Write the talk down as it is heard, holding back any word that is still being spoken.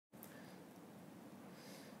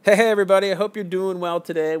Hey everybody, I hope you're doing well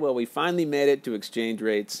today. Well, we finally made it to exchange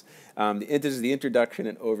rates. This is the introduction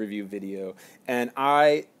and overview video, and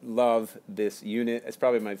I love this unit. It's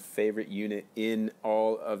probably my favorite unit in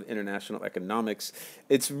all of international economics.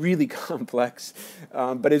 It's really complex,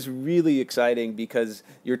 but it's really exciting because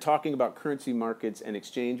you're talking about currency markets and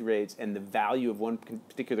exchange rates and the value of one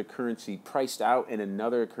particular currency priced out in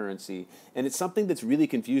another currency, and it's something that's really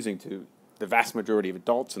confusing to the vast majority of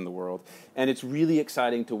adults in the world, and it's really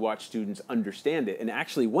exciting to watch students understand it. And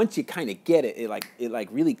actually, once you kind of get it,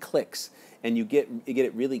 it really clicks, and you get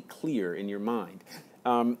it really clear in your mind.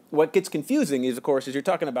 What gets confusing is, of course, is you're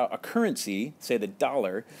talking about a currency, say the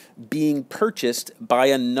dollar, being purchased by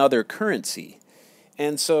another currency.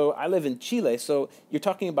 And so I live in Chile, so you're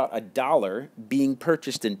talking about a dollar being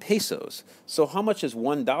purchased in pesos. So how much does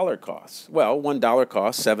 $1 cost? Well, $1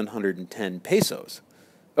 costs 710 pesos.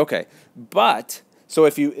 Okay, but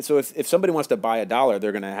if somebody wants to buy a dollar,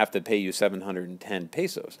 they're going to have to pay you 710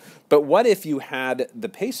 pesos. But what if you had the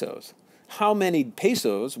pesos? How many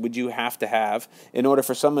pesos would you have to have in order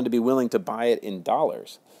for someone to be willing to buy it in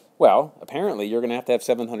dollars? Well, apparently you're going to have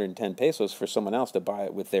 710 pesos for someone else to buy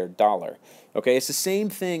it with their dollar. Okay, it's the same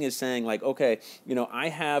thing as saying like, okay, I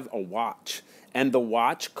have a watch, and the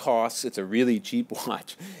watch costs, it's a really cheap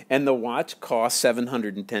watch, and the watch costs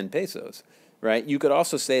 710 pesos. Right? You could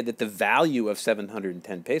also say that the value of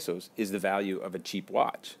 710 pesos is the value of a cheap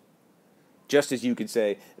watch. Just as you could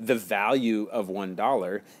say the value of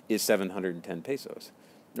 $1 is 710 pesos.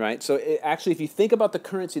 Right? So actually, if you think about the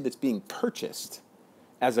currency that's being purchased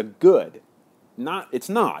as a good, it's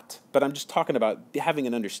not, but I'm just talking about having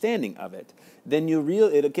an understanding of it, then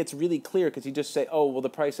it gets really clear, because you just say, oh, well,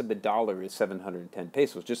 the price of the dollar is 710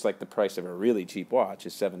 pesos, just like the price of a really cheap watch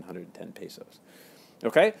is 710 pesos.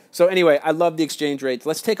 Okay, so anyway, I love the exchange rates.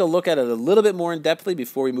 Let's take a look at it a little bit more in depthly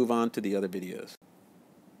before we move on to the other videos.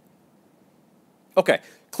 Okay,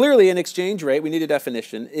 clearly an exchange rate, we need a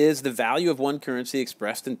definition, is the value of one currency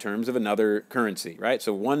expressed in terms of another currency, right?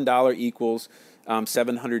 So $1 equals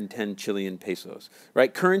 710 Chilean pesos,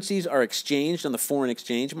 right? Currencies are exchanged on the foreign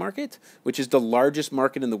exchange market, which is the largest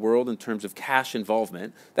market in the world in terms of cash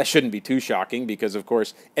involvement. That shouldn't be too shocking because, of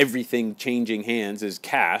course, everything changing hands is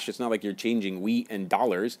cash. It's not like you're changing wheat and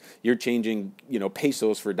dollars. You're changing,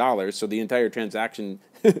 pesos for dollars, so the entire transaction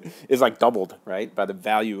is like doubled, right, by the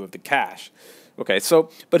value of the cash. Okay,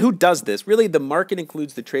 but who does this? Really, the market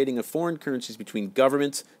includes the trading of foreign currencies between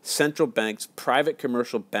governments, central banks, private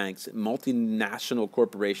commercial banks, multinational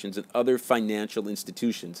corporations, and other financial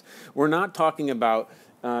institutions. We're not talking about,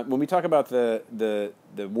 when we talk about the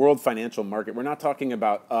world financial market, we're not talking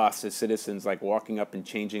about us as citizens like walking up and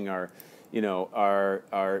changing our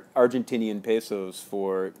Argentinian pesos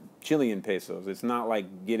for Chilean pesos. It's not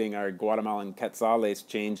like getting our Guatemalan quetzales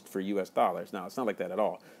changed for US dollars. No, it's not like that at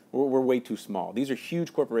all. We're way too small. These are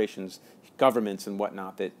huge corporations, governments, and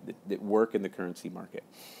whatnot that work in the currency market.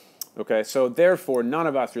 Okay, so therefore, none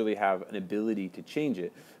of us really have an ability to change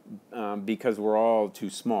it because we're all too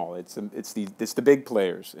small. It's the big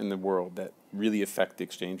players in the world that really affect the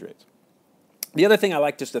exchange rates. The other thing I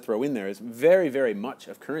like just to throw in there is very, very much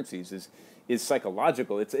of currencies is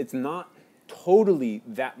psychological. It's not totally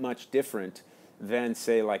that much different than,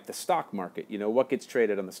 say, like the stock market. What gets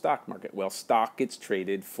traded on the stock market? Well, stock gets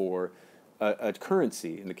traded for a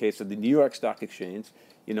currency. In the case of the New York Stock Exchange,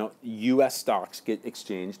 U.S. stocks get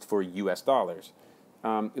exchanged for U.S. dollars.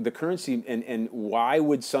 The currency, and why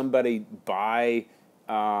would somebody buy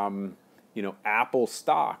Apple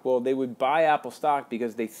stock? Well, they would buy Apple stock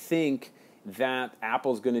because they think that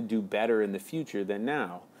Apple's going to do better in the future than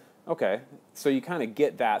now. Okay, so you kind of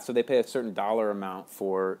get that. So they pay a certain dollar amount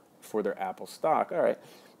for their Apple stock. All right,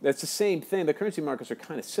 that's the same thing. The currency markets are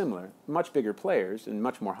kind of similar, much bigger players and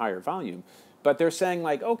much more higher volume. But they're saying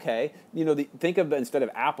like, okay, think of, instead of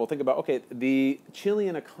Apple, think about, okay, the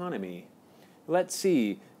Chilean economy. Let's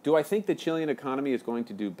see, do I think the Chilean economy is going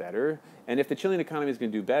to do better? And if the Chilean economy is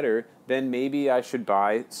going to do better, then maybe I should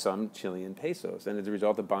buy some Chilean pesos. And as a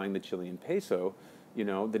result of buying the Chilean peso,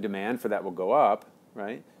 the demand for that will go up,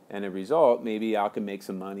 right? And as a result, maybe I can make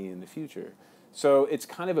some money in the future. So it's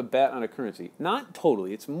kind of a bet on a currency. Not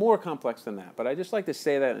totally. It's more complex than that. But I just like to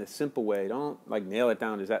say that in a simple way. Don't nail it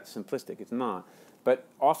down as that simplistic. It's not. But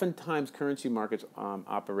oftentimes currency markets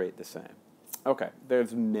operate the same. Okay,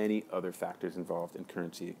 there's many other factors involved in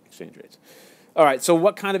currency exchange rates. All right, so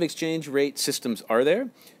what kind of exchange rate systems are there?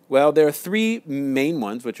 Well, there are three main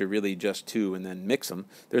ones, which are really just two, and then mix them.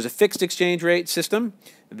 There's a fixed exchange rate system,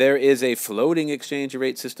 there is a floating exchange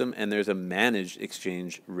rate system, and there's a managed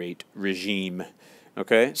exchange rate regime.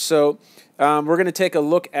 Okay, so we're going to take a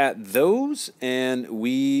look at those, and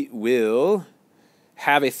we will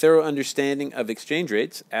have a thorough understanding of exchange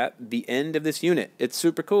rates at the end of this unit. It's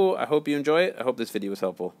super cool. I hope you enjoy it. I hope this video was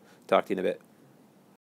helpful. Talk to you in a bit.